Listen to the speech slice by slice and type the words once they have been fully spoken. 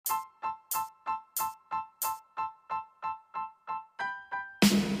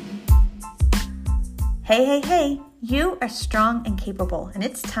Hey, hey, hey, you are strong and capable, and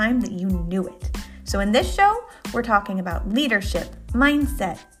it's time that you knew it. So in this show, we're talking about leadership,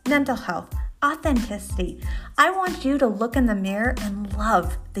 mindset, mental health, authenticity. I want you to look in the mirror and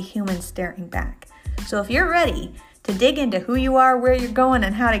love the human staring back. So if you're ready to dig into who you are, where you're going,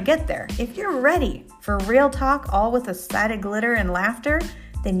 and how to get there, if you're ready for real talk, all with a side of glitter and laughter,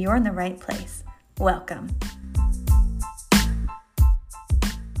 then you're in the right place. Welcome.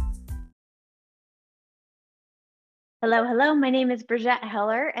 Hello, hello. My name is Brigette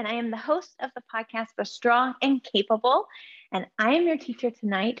Heller, and I am the host of the podcast for Strong and Capable. And I am your teacher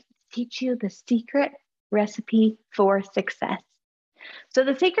tonight to teach you the secret recipe for success. So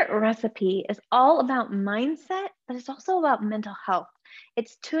the secret recipe is all about mindset, but it's also about mental health.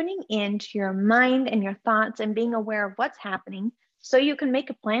 It's tuning into your mind and your thoughts and being aware of what's happening so you can make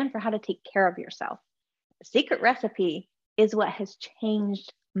a plan for how to take care of yourself. The secret recipe is what has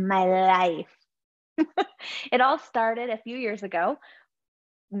changed my life. It all started a few years ago,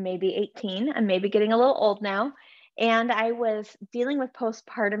 maybe 18. I'm maybe getting a little old now. And I was dealing with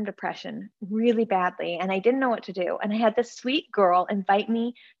postpartum depression really badly, and I didn't know what to do. And I had this sweet girl invite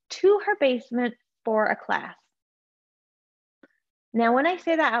me to her basement for a class. Now, when I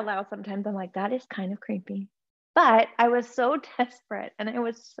say that out loud, sometimes I'm like, that is kind of creepy. But I was so desperate, and I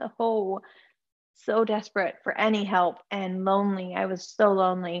was so desperate for any help and lonely. I was so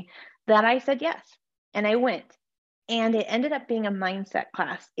lonely that I said yes. And I went, and it ended up being a mindset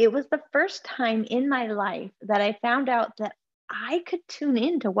class. It was the first time in my life that I found out that I could tune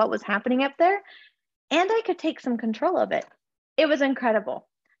into what was happening up there, and I could take some control of it. It was incredible.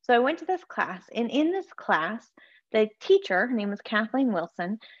 So I went to this class, and in this class, the teacher, her name was Kathleen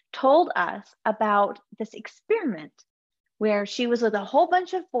Wilson, told us about this experiment where she was with a whole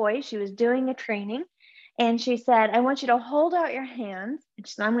bunch of boys. She was doing a training, and she said, I want you to hold out your hands, and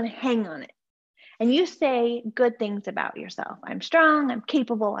she said, I'm going to hang on it. And you say good things about yourself. I'm strong, I'm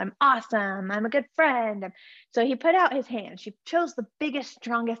capable, I'm awesome, I'm a good friend. So he put out his hand. She chose the biggest,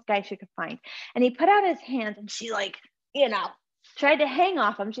 strongest guy she could find. And he put out his hands, and she tried to hang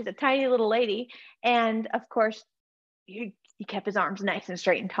off him. She's a tiny little lady. And of course, he kept his arms nice and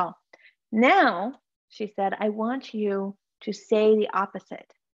straight and tall. Now, she said, I want you to say the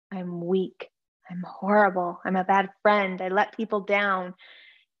opposite. I'm weak, I'm horrible, I'm a bad friend, I let people down.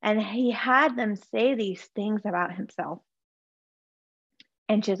 And he had them say these things about himself.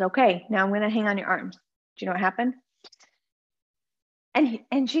 And she's okay. Now I'm going to hang on your arms. Do you know what happened?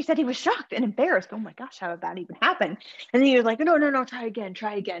 And she said he was shocked and embarrassed. Oh my gosh, how did that even happen? And then he was like, no, try again,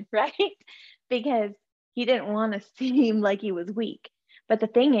 right? Because he didn't want to seem like he was weak. But the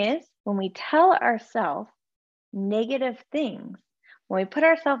thing is, when we tell ourselves negative things, when we put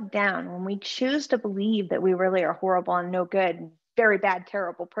ourselves down, when we choose to believe that we really are horrible and no good, very bad,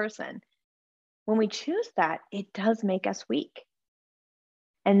 terrible person, when we choose that, it does make us weak.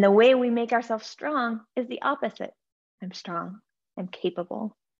 And the way we make ourselves strong is the opposite. I'm strong, I'm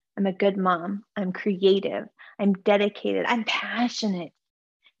capable, I'm a good mom, I'm creative, I'm dedicated, I'm passionate.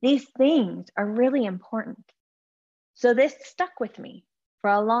 These things are really important. So this stuck with me for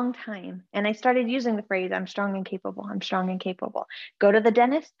a long time. And I started using the phrase, I'm strong and capable, I'm strong and capable. Go to the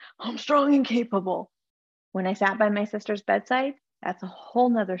dentist, I'm strong and capable. When I sat by my sister's bedside, that's a whole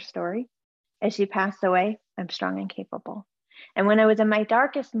nother story. As she passed away, I'm strong and capable. And when I was in my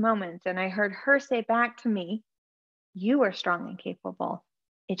darkest moments and I heard her say back to me, you are strong and capable,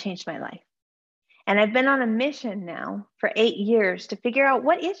 it changed my life. And I've been on a mission now for 8 years to figure out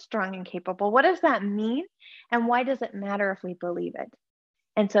what is strong and capable. What does that mean? And why does it matter if we believe it?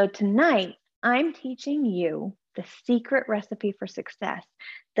 And so tonight, I'm teaching you the secret recipe for success,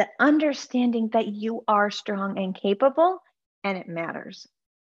 the understanding that you are strong and capable, and it matters.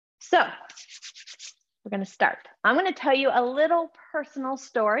 So we're going to start. I'm going to tell you a little personal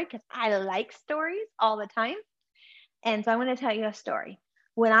story because I like stories all the time. And so I'm going to tell you a story.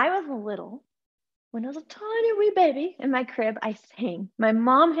 When I was a tiny wee baby in my crib, I sang. My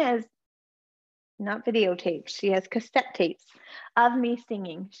mom has not videotapes. She has cassette tapes of me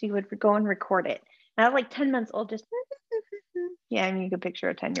singing. She would go and record it. And I was like 10 months old, just, yeah, I mean, you can picture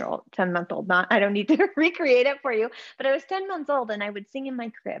a 10-month-old, I don't need to recreate it for you, but I was 10 months old and I would sing in my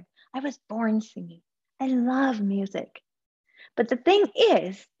crib. I was born singing. I love music. But the thing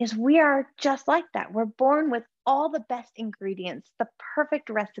is we are just like that. We're born with all the best ingredients, the perfect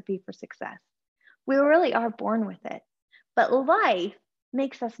recipe for success. We really are born with it. But life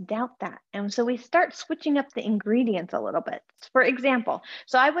makes us doubt that. And so we start switching up the ingredients a little bit. For example,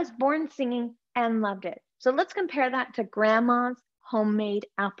 so I was born singing and loved it. So let's compare that to grandma's homemade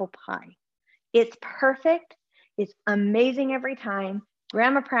apple pie. It's perfect. It's amazing every time.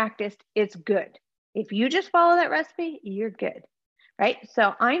 Grandma practiced. It's good. If you just follow that recipe, you're good, right?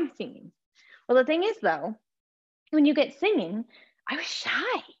 So I'm singing. Well, the thing is though, when you get singing, I was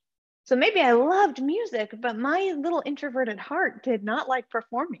shy. So maybe I loved music, but my little introverted heart did not like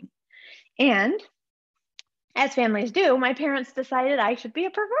performing. And as families do, my parents decided I should be a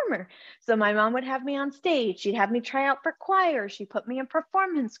performer. So my mom would have me on stage. She'd have me try out for choir. She put me in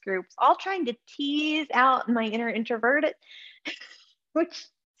performance groups, all trying to tease out my inner introverted, which is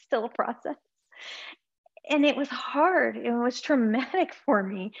still a process. And it was hard. It was traumatic for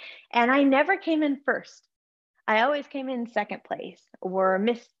me. And I never came in first. I always came in second place or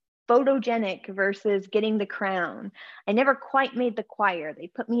Miss Photogenic versus getting the crown. I never quite made the choir. They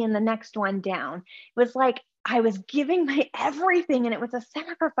put me in the next one down. It was like I was giving my everything and it was a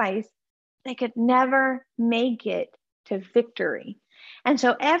sacrifice. I could never make it to victory. And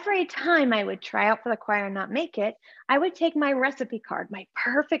so every time I would try out for the choir and not make it, I would take my recipe card, my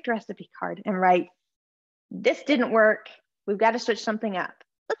perfect recipe card, and write, this didn't work. We've got to switch something up.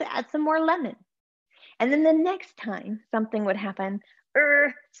 Let's add some more lemon. And then the next time something would happen,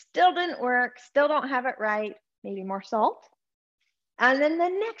 still didn't work, still don't have it right, maybe more salt. And then the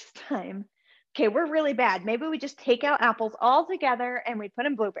next time, okay, we're really bad. Maybe we just take out apples all together and we put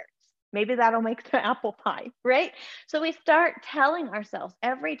in blueberries. Maybe that'll make the apple pie, right? So we start telling ourselves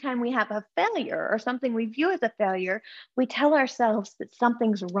every time we have a failure or something we view as a failure, we tell ourselves that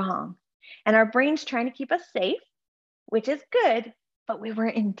something's wrong. And our brain's trying to keep us safe, which is good, but we were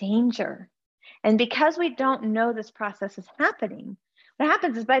in danger. And because we don't know this process is happening, what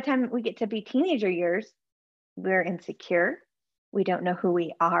happens is by the time we get to be teenager years, we're insecure. We don't know who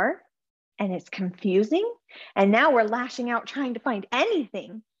we are, and it's confusing. And now we're lashing out trying to find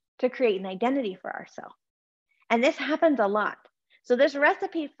anything to create an identity for ourselves. And this happens a lot. So this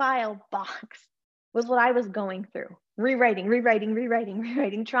recipe file box was what I was going through, rewriting,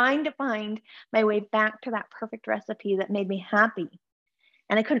 trying to find my way back to that perfect recipe that made me happy.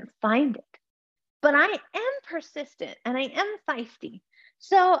 And I couldn't find it. But I am persistent and I am feisty.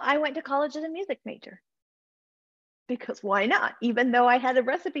 So I went to college as a music major. Because why not? Even though I had a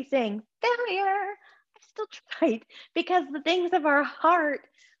recipe saying failure, I still tried. Because the things of our heart,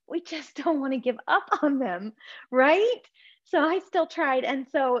 we just don't want to give up on them, right? So I still tried. And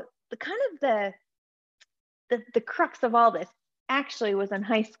so the kind of the crux of all this actually was in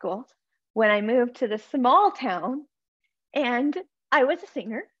high school when I moved to this small town and I was a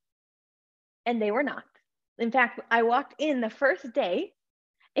singer. And they were not. In fact, I walked in the first day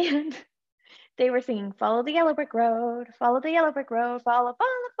and they were singing, follow the yellow brick road, follow the yellow brick road, follow the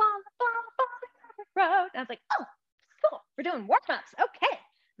yellow brick road. And I was like, oh, cool, we're doing warm-ups, okay.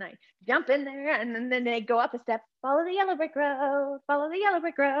 And I jump in there and then they go up a step, follow the yellow brick road, follow the yellow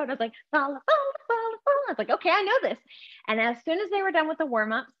brick road. I was like, follow. I was like, okay, I know this. And as soon as they were done with the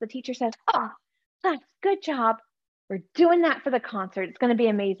warm-ups, the teacher says, oh, that's good job. We're doing that for the concert. It's going to be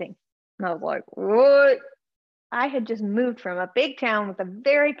amazing. And I was like, what? I had just moved from a big town with a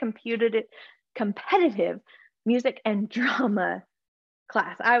very competitive music and drama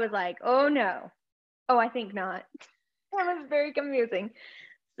class. I was like, oh no. Oh, I think not. That was very confusing.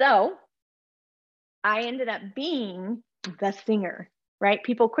 So I ended up being the singer, right?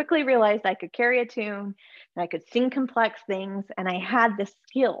 People quickly realized I could carry a tune and I could sing complex things and I had the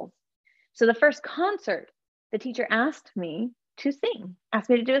skills. So the first concert, the teacher asked me to sing, asked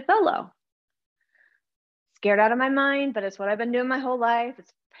me to do a solo. Scared out of my mind, but it's what I've been doing my whole life.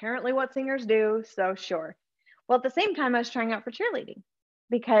 It's apparently what singers do, so sure. Well, at the same time, I was trying out for cheerleading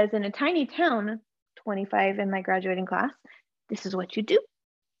because in a tiny town, 25 in my graduating class, this is what you do.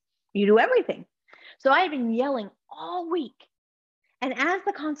 You do everything. So I had been yelling all week. And as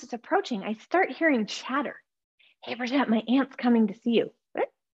the concert's approaching, I start hearing chatter. Hey, Brigette, my aunt's coming to see you. What?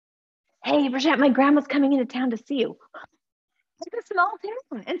 Hey, Brigette, my grandma's coming into town to see you. It's a small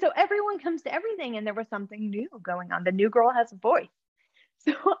town. And so everyone comes to everything. And there was something new going on. The new girl has a voice.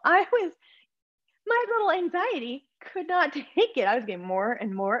 So my little anxiety could not take it. I was getting more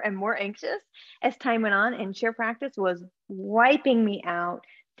and more anxious as time went on. And cheer practice was wiping me out,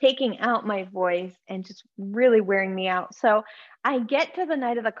 taking out my voice and just really wearing me out. So I get to the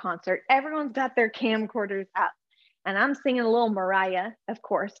night of the concert. Everyone's got their camcorders up. And I'm singing a little Mariah, of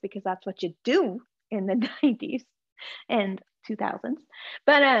course, because that's what you do in the 90s and 2000s.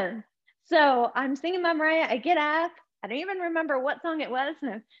 But so I'm singing my Mariah. I get up. I don't even remember what song it was.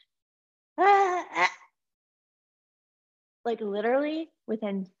 And like literally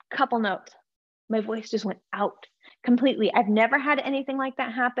within a couple notes, my voice just went out completely. I've never had anything like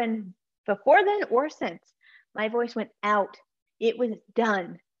that happen before then or since. My voice went out. It was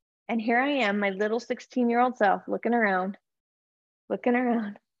done. And here I am, my little 16-year-old self looking around.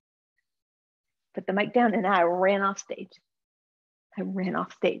 put the mic down, and I ran off stage.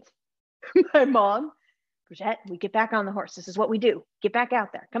 My mom, Brigette, we get back on the horse. This is what we do. Get back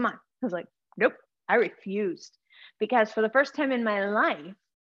out there. Come on. I was like, nope, I refused. Because for the first time in my life,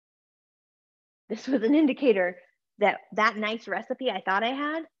 this was an indicator that that nice recipe I thought I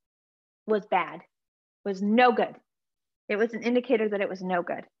had was bad, was no good. It was an indicator that it was no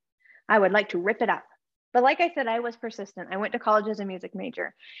good. I would like to rip it up. But like I said, I was persistent. I went to college as a music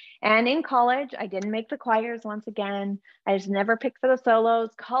major. And in college, I didn't make the choirs once again. I just never picked for the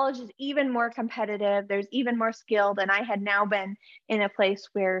solos. College is even more competitive. There's even more skill than I had now been in a place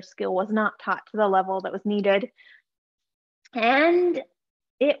where skill was not taught to the level that was needed. And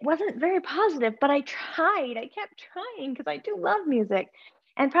it wasn't very positive, but I tried. I kept trying because I do love music.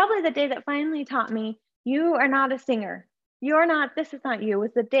 And probably the day that finally taught me, you are not a singer. You're not, this is not you,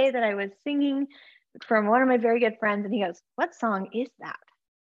 was the day that I was singing from one of my very good friends. And he goes, what song is that?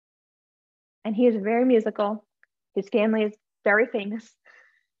 And he is very musical. His family is very famous.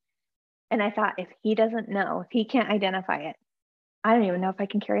 And I thought, if he doesn't know, if he can't identify it, I don't even know if I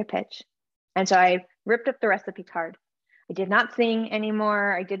can carry a pitch. And so I ripped up the recipe card. I did not sing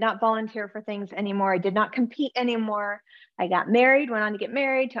anymore. I did not volunteer for things anymore. I did not compete anymore. I got married, went on to get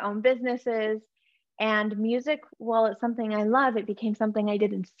married, to own businesses. And music, while it's something I love, it became something I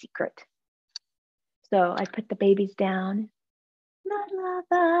did in secret. So I put the babies down.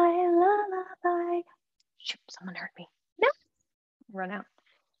 Lullaby. Shoot, someone heard me. No, run out.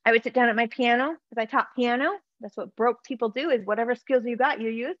 I would sit down at my piano because I taught piano. That's what broke people do, is whatever skills you got, you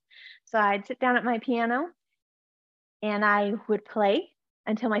use. So I'd sit down at my piano and I would play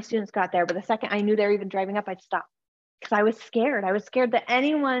until my students got there. But the second I knew they were even driving up, I'd stop because I was scared. I was scared that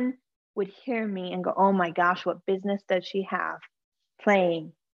anyone would hear me and go, oh my gosh, what business does she have?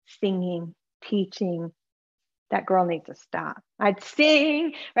 Playing, singing, teaching. That girl needs to stop. I'd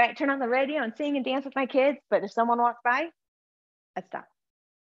sing, right? Turn on the radio and sing and dance with my kids. But if someone walked by, I'd stop.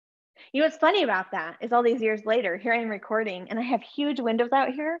 You know what's funny about that is all these years later, here I am recording and I have huge windows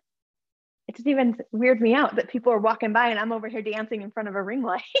out here. It doesn't even weird me out that people are walking by and I'm over here dancing in front of a ring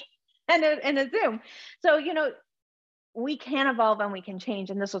light and a Zoom. So, you know, we can evolve and we can change.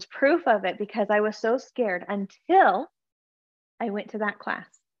 And this was proof of it because I was so scared until I went to that class,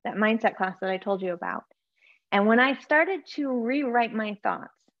 that mindset class that I told you about. And when I started to rewrite my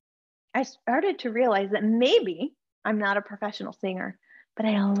thoughts, I started to realize that maybe I'm not a professional singer, but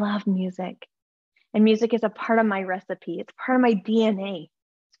I love music. And music is a part of my recipe. It's part of my DNA.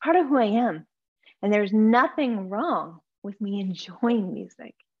 It's part of who I am. And there's nothing wrong with me enjoying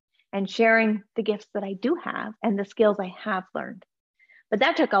music and sharing the gifts that I do have and the skills I have learned. But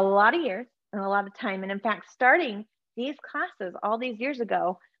that took a lot of years and a lot of time. And in fact, starting these classes all these years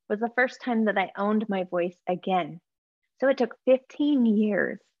ago was the first time that I owned my voice again. So it took 15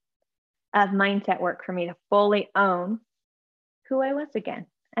 years of mindset work for me to fully own who I was again,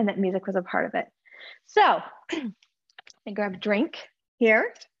 and that music was a part of it. So I grab a drink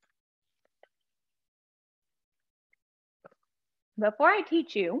here. Before I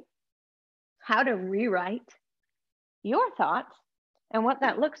teach you how to rewrite your thoughts and what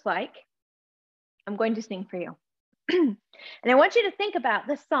that looks like, I'm going to sing for you. And I want you to think about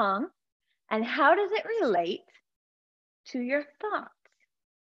this song and how does it relate to your thoughts?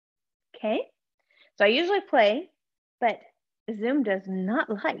 Okay, so I usually play, but Zoom does not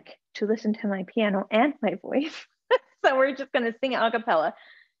like to listen to my piano and my voice. So we're just going to sing a cappella.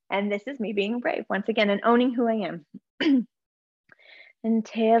 And this is me being brave once again and owning who I am. And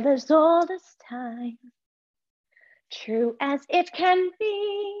tale as old as time, true as it can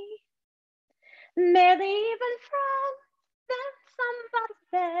be, merely even friends that somebody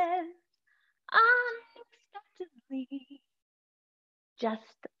said unexpectedly.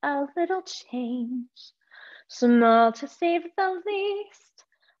 Just a little change, small to save the least,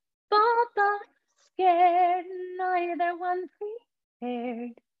 both scared, neither one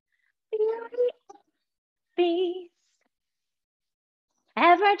prepared. Beauty beast,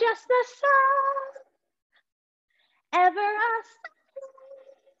 ever just the sun, ever us,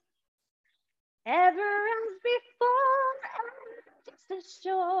 ever as before, just as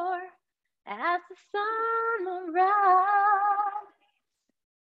sure as the sun will rise.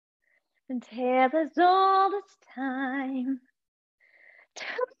 And tale as old as time,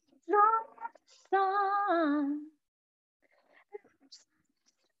 tell the song.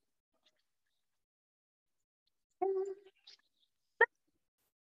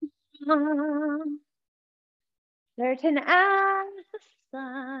 Certain as the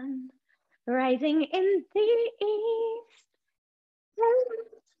sun rising in the east,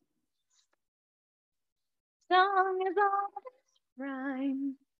 song is all its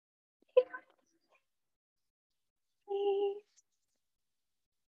rhyme.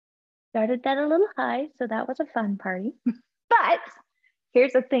 Started that a little high, so that was a fun party. But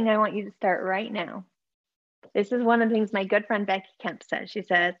here's the thing I want you to start right now. This is one of the things my good friend Becky Kemp says. She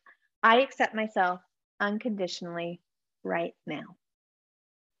says, I accept myself unconditionally right now.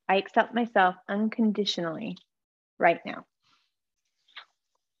 I accept myself unconditionally right now.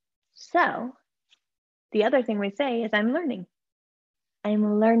 So the other thing we say is I'm learning.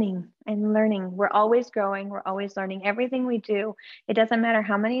 I'm learning. I'm learning. We're always growing. We're always learning. Everything we do, it doesn't matter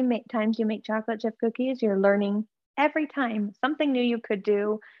how many times you make chocolate chip cookies, you're learning every time something new you could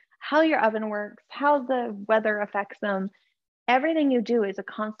do, how your oven works, how the weather affects them. Everything you do is a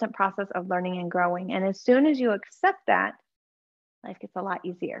constant process of learning and growing. And as soon as you accept that, life gets a lot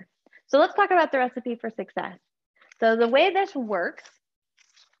easier. So let's talk about the recipe for success. So the way this works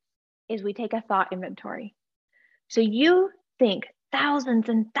is we take a thought inventory. So you think thousands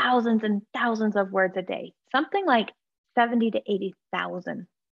and thousands and thousands of words a day, something like 70 to 80,000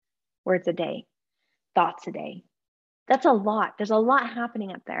 words a day, thoughts a day. That's a lot. There's a lot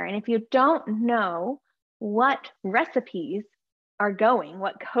happening up there. And if you don't know what recipes are going,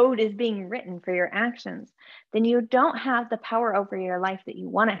 what code is being written for your actions, then you don't have the power over your life that you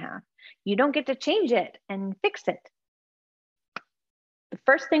want to have. You don't get to change it and fix it. The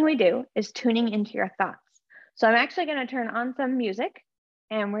first thing we do is tuning into your thoughts. So I'm actually going to turn on some music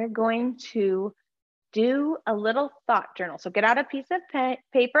and we're going to do a little thought journal. So get out a piece of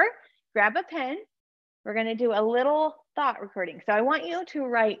paper, grab a pen. We're going to do a little thought recording. So I want you to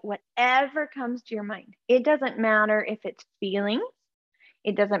write whatever comes to your mind. It doesn't matter if it's feelings.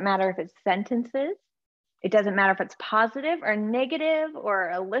 It doesn't matter if it's sentences. It doesn't matter if it's positive or negative or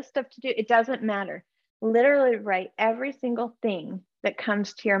a list of to-do. It doesn't matter. Literally write every single thing that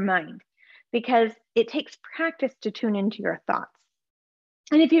comes to your mind because it takes practice to tune into your thoughts.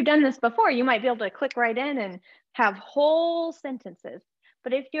 And if you've done this before, you might be able to click right in and have whole sentences.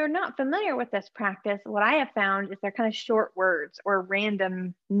 But if you're not familiar with this practice, what I have found is they're kind of short words or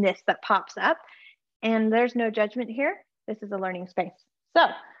randomness that pops up. And there's no judgment here. This is a learning space. So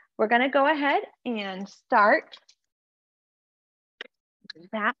we're going to go ahead and start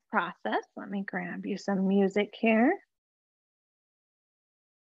that process. Let me grab you some music here.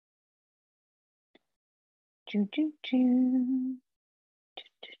 I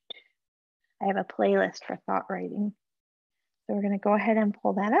have a playlist for thought writing. So we're going to go ahead and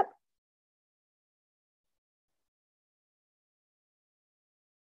pull that up.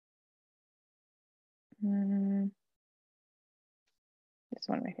 This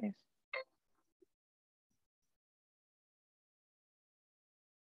one right here.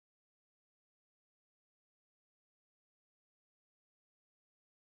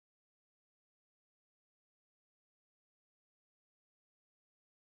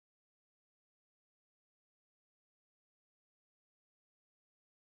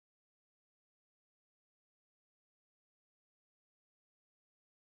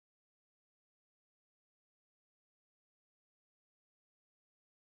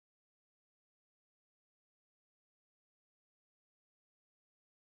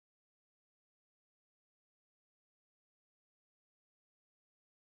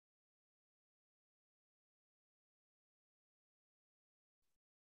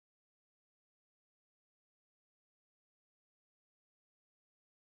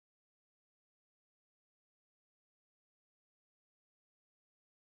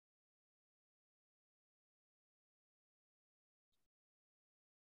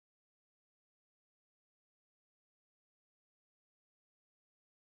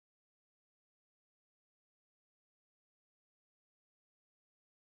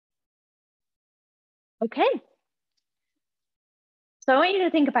 Okay. So I want you to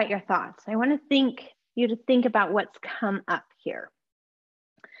think about your thoughts. I want you to think about what's come up here.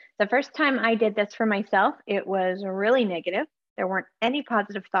 The first time I did this for myself, it was really negative. There weren't any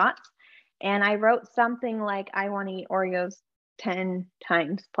positive thoughts. And I wrote something like, I want to eat Oreos 10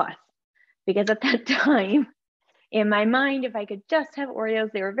 times plus. Because at that time, in my mind, if I could just have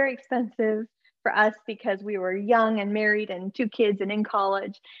Oreos, they were very expensive for us because we were young and married and 2 kids and in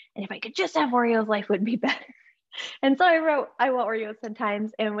college. And if I could just have Oreos, life would be better. And so I wrote, I want Oreos 10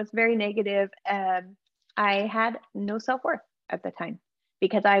 times, and was very negative. I had no self-worth at the time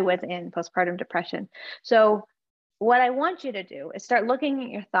because I was in postpartum depression. So what I want you to do is start looking at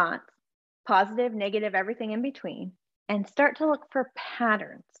your thoughts, positive, negative, everything in between, and start to look for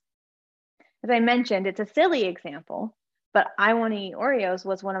patterns. As I mentioned, it's a silly example, but I want to eat Oreos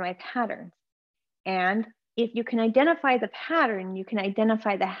was one of my patterns. And if you can identify the pattern, you can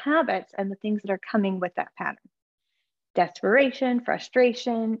identify the habits and the things that are coming with that pattern. Desperation,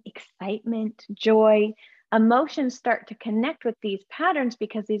 frustration, excitement, joy, Emotions start to connect with these patterns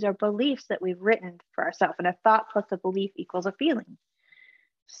because these are beliefs that we've written for ourselves. And a thought plus a belief equals a feeling.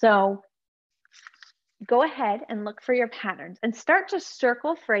 So go ahead and look for your patterns and start to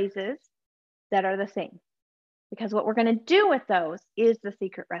circle phrases that are the same. Because what we're going to do with those is the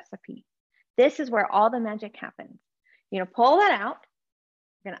secret recipe. This is where all the magic happens. You're going to pull that out.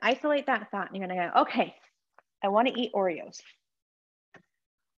 You're going to isolate that thought. And you're going to go, okay, I want to eat Oreos.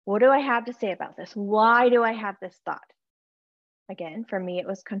 What do I have to say about this? Why do I have this thought? Again, for me, it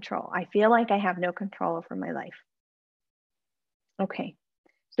was control. I feel like I have no control over my life. Okay,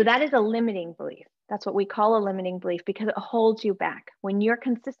 so that is a limiting belief. That's what we call a limiting belief because it holds you back. When you're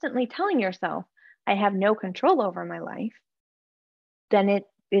consistently telling yourself, I have no control over my life, then it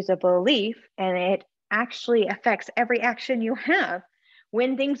is a belief and it actually affects every action you have.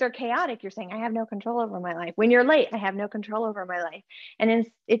 When things are chaotic, you're saying, I have no control over my life. When you're late, I have no control over my life. And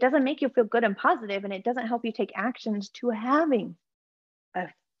it doesn't make you feel good and positive, and it doesn't help you take actions to having a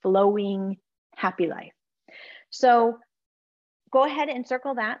flowing, happy life. So go ahead and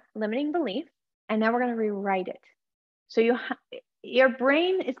circle that limiting belief, and now we're going to rewrite it. So your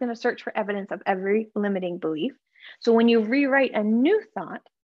brain is going to search for evidence of every limiting belief. So when you rewrite a new thought,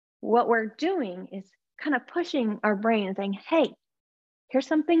 what we're doing is kind of pushing our brain and saying, hey, here's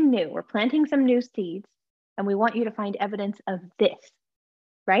something new. We're planting some new seeds, and we want you to find evidence of this,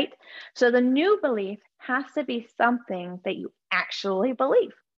 right? So the new belief has to be something that you actually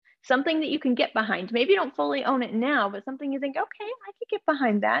believe, something that you can get behind. Maybe you don't fully own it now, but something you think, okay, I could get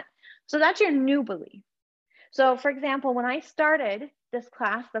behind that. So that's your new belief. So for example, when I started this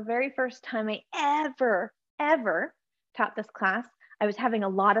class, the very first time I ever taught this class, I was having a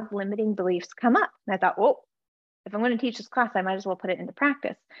lot of limiting beliefs come up. And I thought, whoa, if I'm going to teach this class, I might as well put it into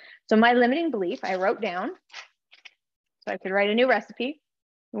practice. So my limiting belief I wrote down so I could write a new recipe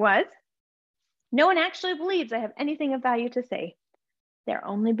was, no one actually believes I have anything of value to say. They're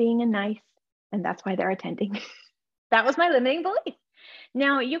only being nice, and that's why they're attending. That was my limiting belief.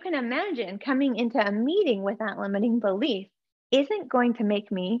 Now you can imagine coming into a meeting with that limiting belief isn't going to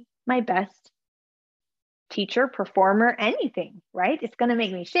make me my best teacher, performer, anything, right? It's going to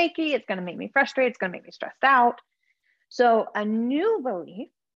make me shaky. It's going to make me frustrated. It's going to make me stressed out. So a new belief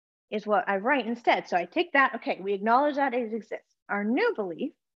is what I write instead. So I take that, okay, we acknowledge that it exists. Our new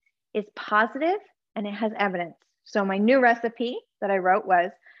belief is positive and it has evidence. So my new recipe that I wrote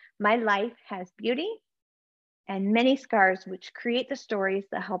was, my life has beauty and many scars which create the stories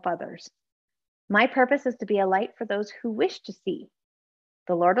that help others. My purpose is to be a light for those who wish to see.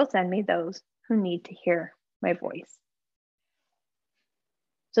 The Lord will send me those who need to hear my voice.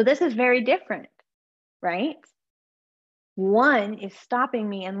 So this is very different, right? One is stopping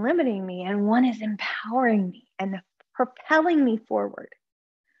me and limiting me, and one is empowering me and propelling me forward.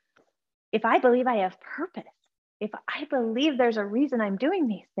 If I believe I have purpose, if I believe there's a reason I'm doing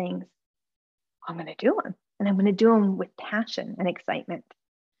these things, I'm going to do them. And I'm going to do them with passion and excitement.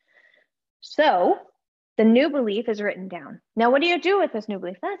 So the new belief is written down. Now, what do you do with this new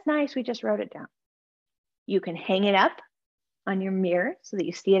belief? That's nice. We just wrote it down. You can hang it up on your mirror so that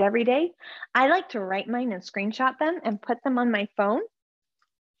you see it every day. I like to write mine and screenshot them and put them on my phone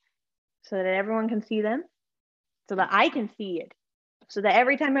so that everyone can see them, so that I can see it, so that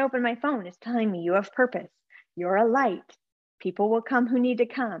every time I open my phone, it's telling me you have purpose. You're a light. People will come who need to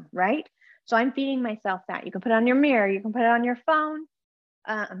come, right? So I'm feeding myself that. You can put it on your mirror. You can put it on your phone.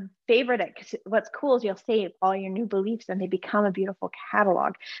 Favorite it, because what's cool is you'll save all your new beliefs and they become a beautiful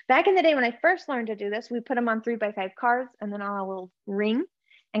catalog. Back in the day when I first learned to do this, we put them on 3x5 cards and then on a little ring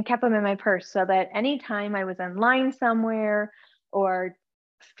and kept them in my purse so that anytime I was in line somewhere or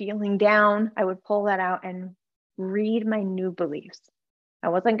feeling down, I would pull that out and read my new beliefs. I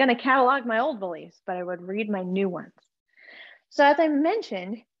wasn't going to catalog my old beliefs, but I would read my new ones. So as I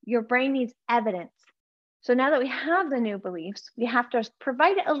mentioned, your brain needs evidence. So now that we have the new beliefs, we have to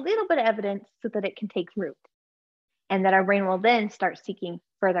provide it a little bit of evidence so that it can take root and that our brain will then start seeking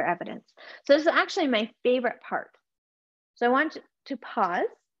further evidence. So this is actually my favorite part. So I want to pause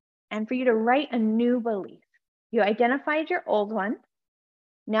and for you to write a new belief. You identified your old one.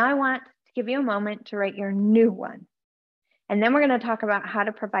 Now I want to give you a moment to write your new one. And then we're going to talk about how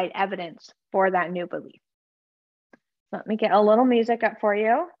to provide evidence for that new belief. So let me get a little music up for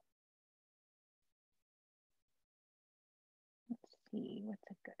you. See what's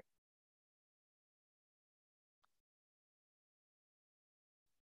a good.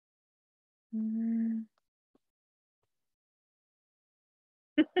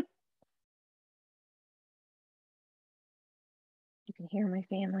 You can hear my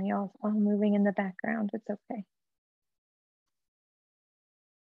family all moving in the background. It's okay.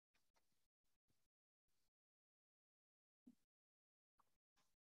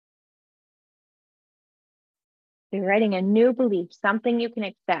 You're writing a new belief, something you can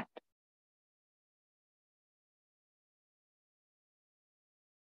accept.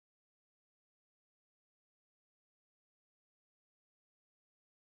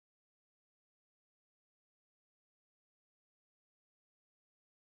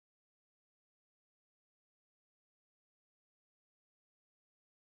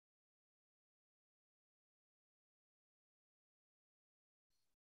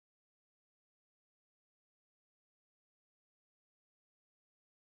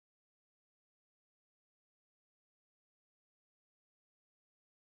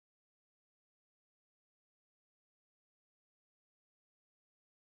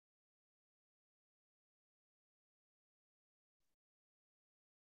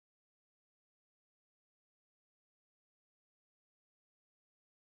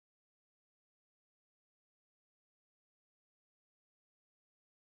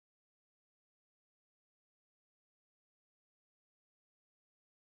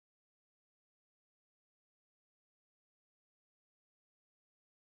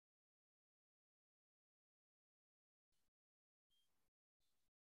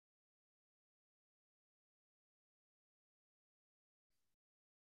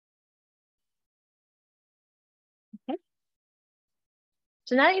 Okay.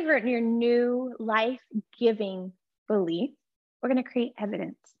 So now you've written your new life-giving belief, we're going to create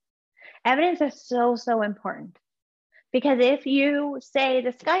evidence. Evidence is so, so important, because if you say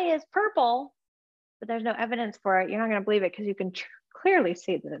the sky is purple, but there's no evidence for it, you're not going to believe it because you can clearly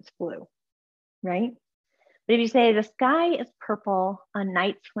see that it's blue, right? But if you say the sky is purple on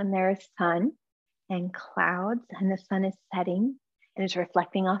nights when there is sun and clouds and the sun is setting and it's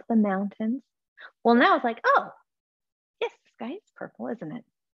reflecting off the mountains, well, now it's like, oh, yes, the sky is purple, isn't it?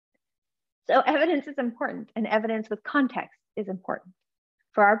 So evidence is important, and evidence with context is important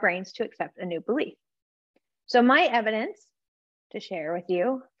for our brains to accept a new belief. So my evidence to share with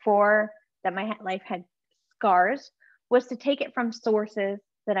you for that my life had scars was to take it from sources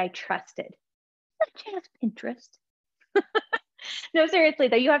that I trusted, such as Pinterest. No, seriously,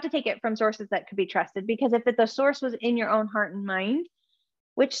 though, you have to take it from sources that could be trusted, because if the source was in your own heart and mind,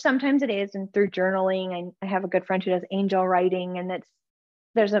 which sometimes it is, and through journaling, I have a good friend who does angel writing, and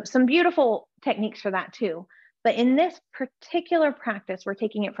there's some beautiful techniques for that too. But in this particular practice, we're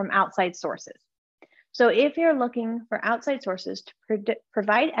taking it from outside sources. So if you're looking for outside sources to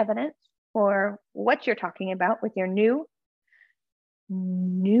provide evidence for what you're talking about with your new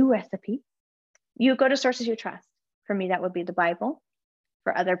recipe, you go to sources you trust. For me, that would be the Bible.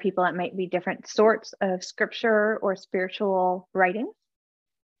 For other people, it might be different sorts of scripture or spiritual writings.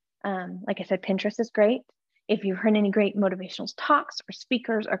 Like I said, Pinterest is great. If you've heard any great motivational talks or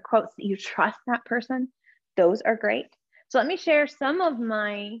speakers or quotes that you trust that person, those are great. So let me share some of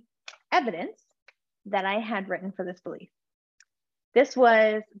my evidence that I had written for this belief. This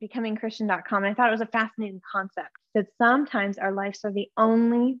was becomingchristian.com, and I thought it was a fascinating concept, that sometimes our lives are the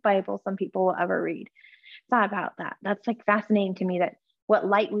only Bible some people will ever read. Thought about that. That's like fascinating to me, that what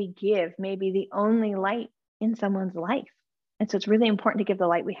light we give may be the only light in someone's life. And so it's really important to give the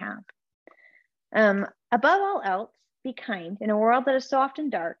light we have. Above all else, be kind. In a world that is so often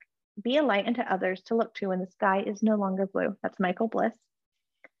dark, be a light unto others to look to when the sky is no longer blue. That's Michael Bliss.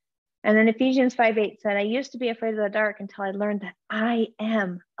 And then Ephesians 5:8 said, I used to be afraid of the dark until I learned that I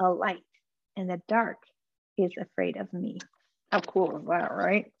am a light and the dark is afraid of me. How cool is that,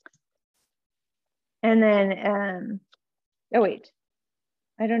 right? And then, oh wait,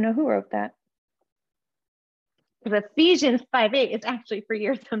 I don't know who wrote that. Because Ephesians 5:8 is actually, for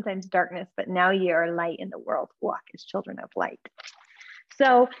years sometimes darkness, but now ye are light in the world, walk as children of light.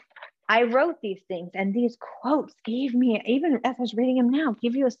 So I wrote these things, and these quotes gave me, even as I was reading them now,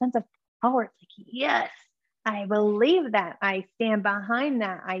 give you a sense of power. It's like, yes, I believe that. I stand behind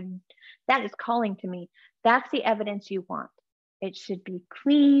that. That is calling to me. That's the evidence you want. It should be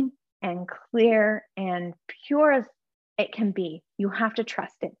clean and clear and pure as it can be. You have to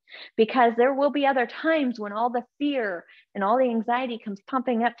trust it, because there will be other times when all the fear and all the anxiety comes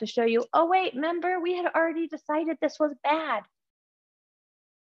pumping up to show you, oh, wait, remember, we had already decided this was bad.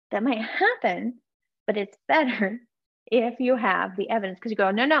 That might happen, but it's better if you have the evidence, because you go,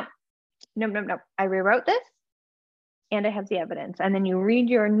 no. I rewrote this and I have the evidence. And then you read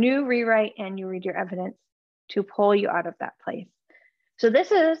your new rewrite and you read your evidence to pull you out of that place. So this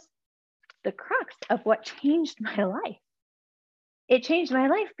is the crux of what changed my life. It changed my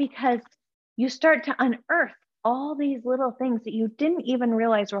life because you start to unearth all these little things that you didn't even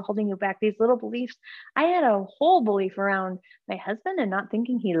realize were holding you back, these little beliefs. I had a whole belief around my husband and not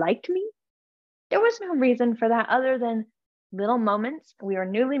thinking he liked me. There was no reason for that other than little moments. We were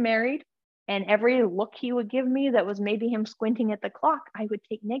newly married. And every look he would give me that was maybe him squinting at the clock, I would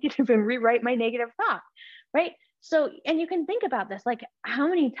take negative and rewrite my negative thought, right? So, and you can think about this, like how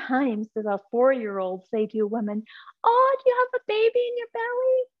many times does a 4-year-old say to a woman, oh, do you have a baby in your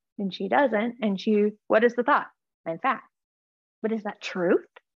belly? And she doesn't. And what is the thought? I'm fat. But is that truth?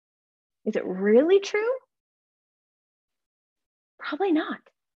 Is it really true? Probably not.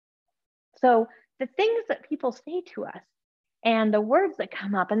 So the things that people say to us and the words that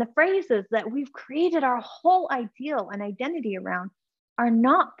come up and the phrases that we've created our whole ideal and identity around are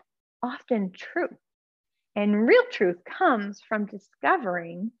not often true. And real truth comes from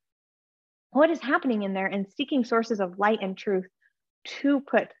discovering what is happening in there and seeking sources of light and truth to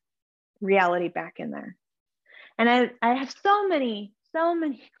put reality back in there. And I have so many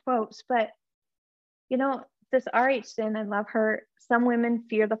quotes, but this R.H Sin, I love her. Some women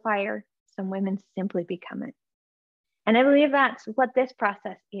fear the fire. Some women simply become it. And I believe that's what this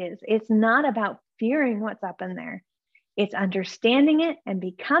process is. It's not about fearing what's up in there. It's understanding it and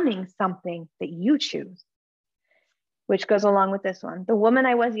becoming something that you choose, which goes along with this one. The woman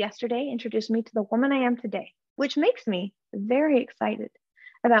I was yesterday introduced me to the woman I am today, which makes me very excited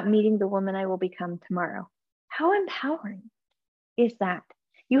about meeting the woman I will become tomorrow. How empowering is that?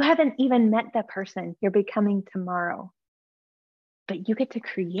 You haven't even met the person you're becoming tomorrow, but you get to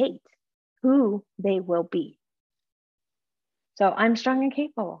create who they will be. So I'm strong and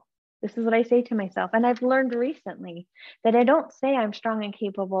capable. This is what I say to myself. And I've learned recently that I don't say I'm strong and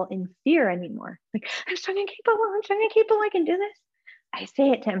capable in fear anymore. Like, I'm strong and capable, I can do this. I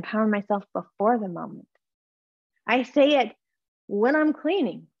say it to empower myself before the moment. I say it when I'm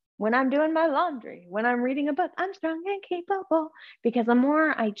cleaning, when I'm doing my laundry, when I'm reading a book, I'm strong and capable. Because the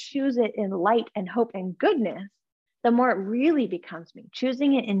more I choose it in light and hope and goodness, the more it really becomes me.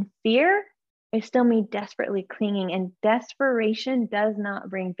 Choosing it in fear is still me desperately clinging, and desperation does not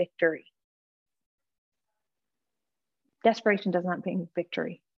bring victory. Desperation does not bring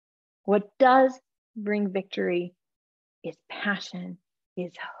victory. What does bring victory is passion,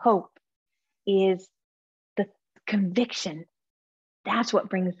 is hope, is the conviction. That's what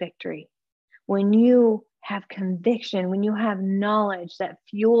brings victory. When you have conviction, when you have knowledge that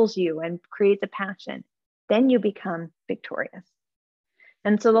fuels you and creates a passion, then you become victorious.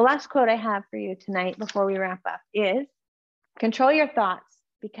 And so the last quote I have for you tonight before we wrap up is, control your thoughts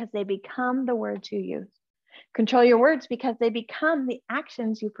because they become the words you use. Control your words because they become the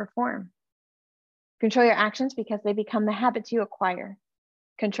actions you perform. Control your actions because they become the habits you acquire.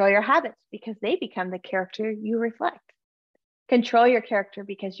 Control your habits because they become the character you reflect. Control your character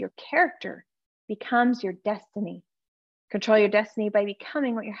because your character becomes your destiny. Control your destiny by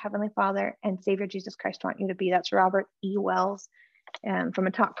becoming what your Heavenly Father and Savior Jesus Christ want you to be. That's Robert E. Wells from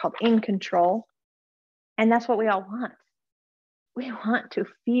a talk called In Control. And that's what we all want. We want to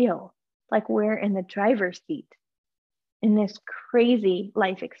feel like we're in the driver's seat in this crazy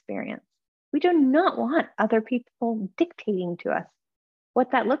life experience. We do not want other people dictating to us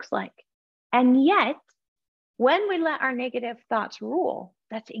what that looks like. And yet, when we let our negative thoughts rule,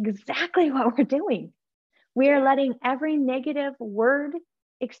 that's exactly what we're doing. We are letting every negative word,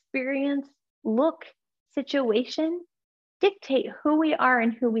 experience, look, situation dictate who we are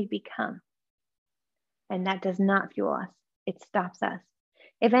and who we become. And that does not fuel us. It stops us.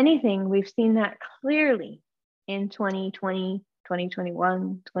 If anything, we've seen that clearly in 2020,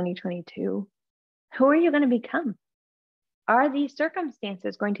 2021, 2022. Who are you going to become? Are these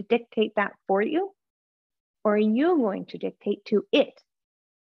circumstances going to dictate that for you? Or are you going to dictate to it?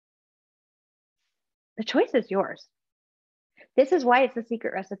 The choice is yours. This is why it's the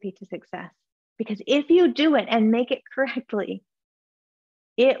secret recipe to success. Because if you do it and make it correctly,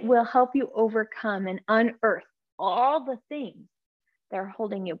 it will help you overcome and unearth all the things that are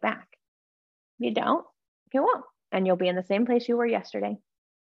holding you back. If you don't, you won't. And you'll be in the same place you were yesterday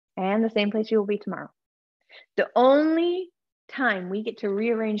and the same place you will be tomorrow. The only time we get to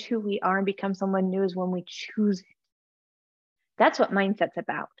rearrange who we are and become someone new is when we choose it. That's what mindset's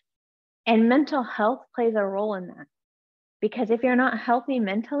about. And mental health plays a role in that. Because if you're not healthy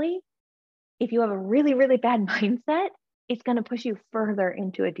mentally, if you have a really, really bad mindset, it's going to push you further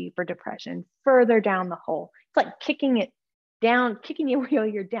into a deeper depression, further down the hole. It's like kicking it down, kicking you where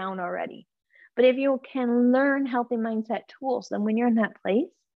you're down already. But if you can learn healthy mindset tools, then when you're in that place,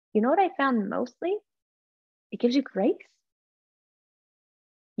 you know what I found mostly? It gives you grace.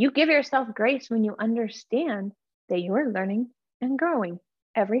 You give yourself grace when you understand that you're learning and growing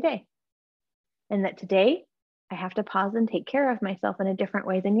every day. And that today I have to pause and take care of myself in a different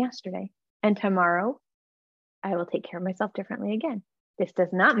way than yesterday. And tomorrow I will take care of myself differently again. This does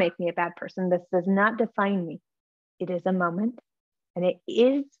not make me a bad person. This does not define me. It is a moment, and it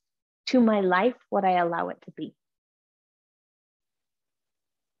is to my life what I allow it to be.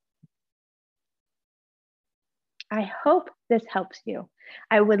 I hope this helps you.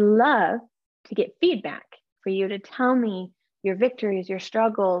 I would love to get feedback, for you to tell me your victories, your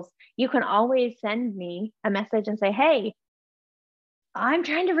struggles. You can always send me a message and say, hey, I'm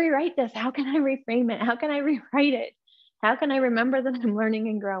trying to rewrite this. How can I reframe it? How can I rewrite it? How can I remember that I'm learning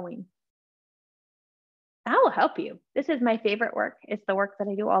and growing? That will help you. This is my favorite work. It's the work that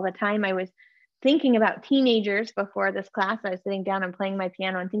I do all the time. I was thinking about teenagers before this class. I was sitting down and playing my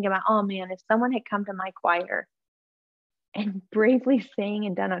piano and thinking about, oh man, if someone had come to my choir and bravely sang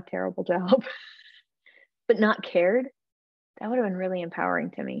and done a terrible job, but not cared, that would have been really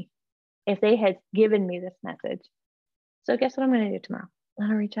empowering to me if they had given me this message. So guess what I'm going to do tomorrow? I'm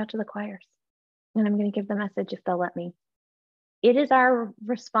going to reach out to the choirs and I'm going to give the message if they'll let me. It is our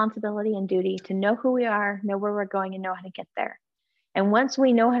responsibility and duty to know who we are, know where we're going, and know how to get there. And once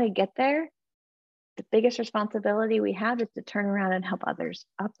we know how to get there, the biggest responsibility we have is to turn around and help others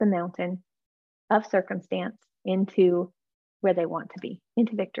up the mountain of circumstance into where they want to be,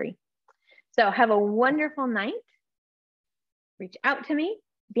 into victory. So have a wonderful night. Reach out to me.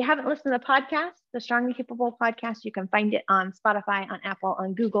 If you haven't listened to the podcast, the Strong and Capable podcast, you can find it on Spotify, on Apple,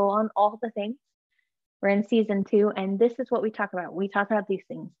 on Google, on all the things. We're in season 2, and this is what we talk about. We talk about these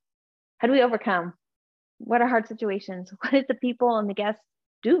things. How do we overcome? What are hard situations? What did the people and the guests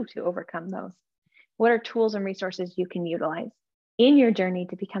do to overcome those? What are tools and resources you can utilize in your journey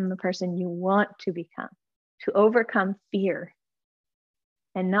to become the person you want to become, to overcome fear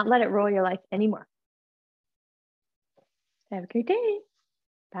and not let it rule your life anymore? Have a great day.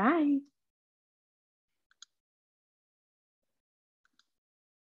 Bye.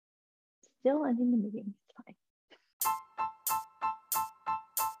 Still ending the meeting. It's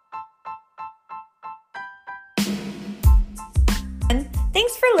fine.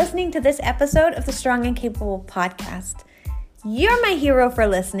 Thanks for listening to this episode of the Strong and Capable podcast. You're my hero for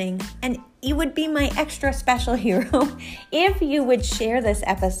listening, and you would be my extra special hero if you would share this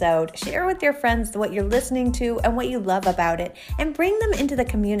episode. Share with your friends what you're listening to and what you love about it, and bring them into the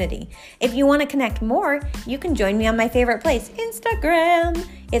community. If you want to connect more, you can join me on my favorite place, Instagram.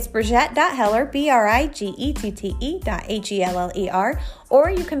 It's Brigette.Heller, BRIGETTE.HELLER, or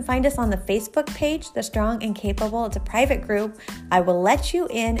you can find us on the Facebook page, The Strong and Capable. It's a private group. I will let you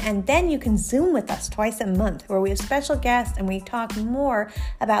in, and then you can Zoom with us twice a month, where we have special guests and we talk more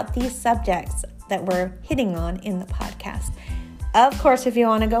about these subjects that we're hitting on in the podcast. Of course, if you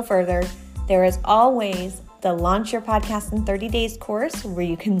want to go further, there is always the Launch Your Podcast in 30 Days course, where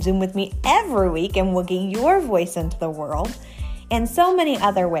you can Zoom with me every week and we'll get your voice into the world, and so many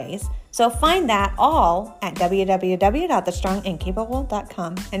other ways. So find that all at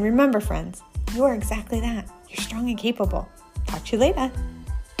www.thestrongandcapable.com. And remember, friends, you are exactly that. You're strong and capable. Talk to you later.